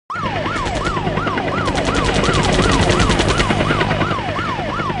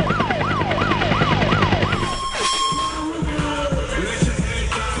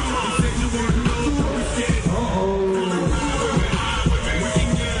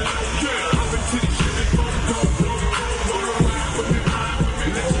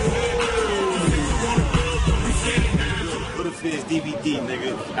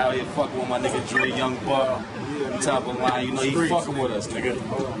out here fucking with my nigga Dre, Young Buck, top of line. You know, he fucking with us, nigga.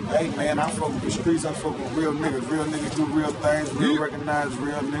 Hey, man, I fuck with the streets. I fuck with real niggas. Real niggas do real things. Real recognize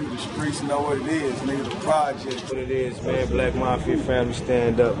real niggas. The streets know what it is, nigga. The project. What it is, man. Black Mafia family,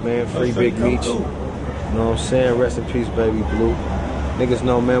 stand up, man. Free Big Meech. You know what I'm saying? Rest in peace, baby Blue. Niggas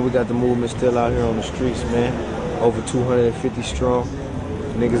know, man, we got the movement still out here on the streets, man. Over 250 strong.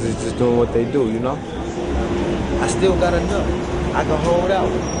 Niggas is just doing what they do, you know? I still got enough. I can hold out.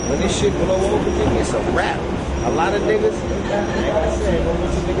 When this shit blow over, nigga, it's a wrap. A lot of niggas, like I said, don't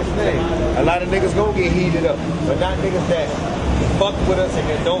mention niggas' name. A lot of niggas gonna get heated up, but not niggas that fuck with us and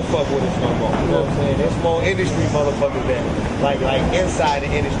then don't fuck with us no more. You know what I'm saying? There's more industry motherfuckers that, like inside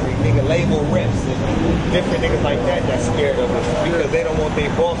the industry, nigga label reps and different niggas like that that's scared of us because they don't want their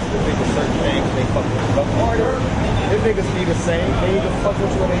bosses to think of certain things. They fuck with us. But artists, them niggas be the same. They either fuck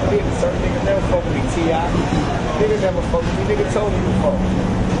with you or they didn't. Certain niggas never fuck with me. T.I. Niggas never fuck with me. Nigga told me to fuck.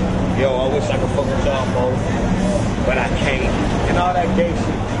 Yo, I wish I could fuck with y'all both, but I can't. And all that gay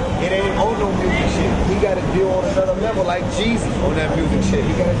shit. It ain't on no music shit. He got to deal on another level like JEEZY on that music shit.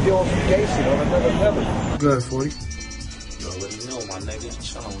 He got to deal on some gay shit on another level. Good, 40. You already know, my nigga.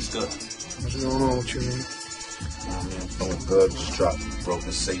 Chillin' was good. What's going on with you, man? I mean, I'm feeling good. Just dropped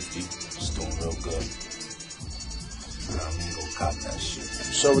broken safety. Just doing real good. I mean, go cop that shit.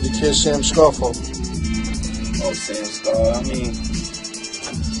 So with the kid Sam SCARFO. Oh, Sam Scar, I mean,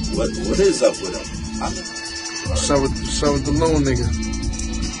 what is up with him? So with the loan nigga.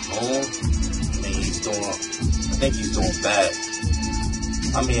 I mean, I think he's doing bad.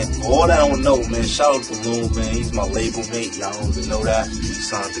 I mean, for all that I don't know, man, shout out to Loon, man. He's my label mate. Y'all don't even know that. He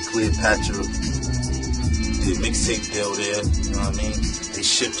signed to Cleopatra. Did mixtape deal there. You know what I mean? They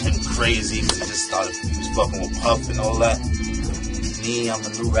shipped him crazy because he just started, he was fucking with Puff and all that. Me, I'm a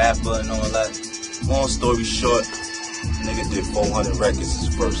new rapper and all that. Long story short, nigga did 400 records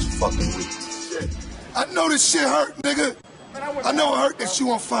his first fucking week. I know this shit hurt, nigga. I know it hurt that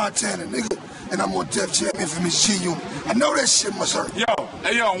you on Fontana, nigga. And I'm on Def Jam Infamous G Unit. I know that shit must hurt. Yo,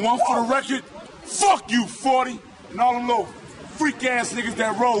 hey yo, one for the record, fuck you, 40, and all them little freak ass niggas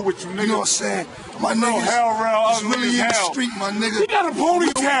that roll with you, nigga. You know what I'm saying? My little niggas hell rail, is really in the street, my nigga. He got a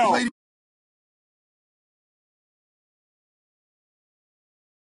ponytail.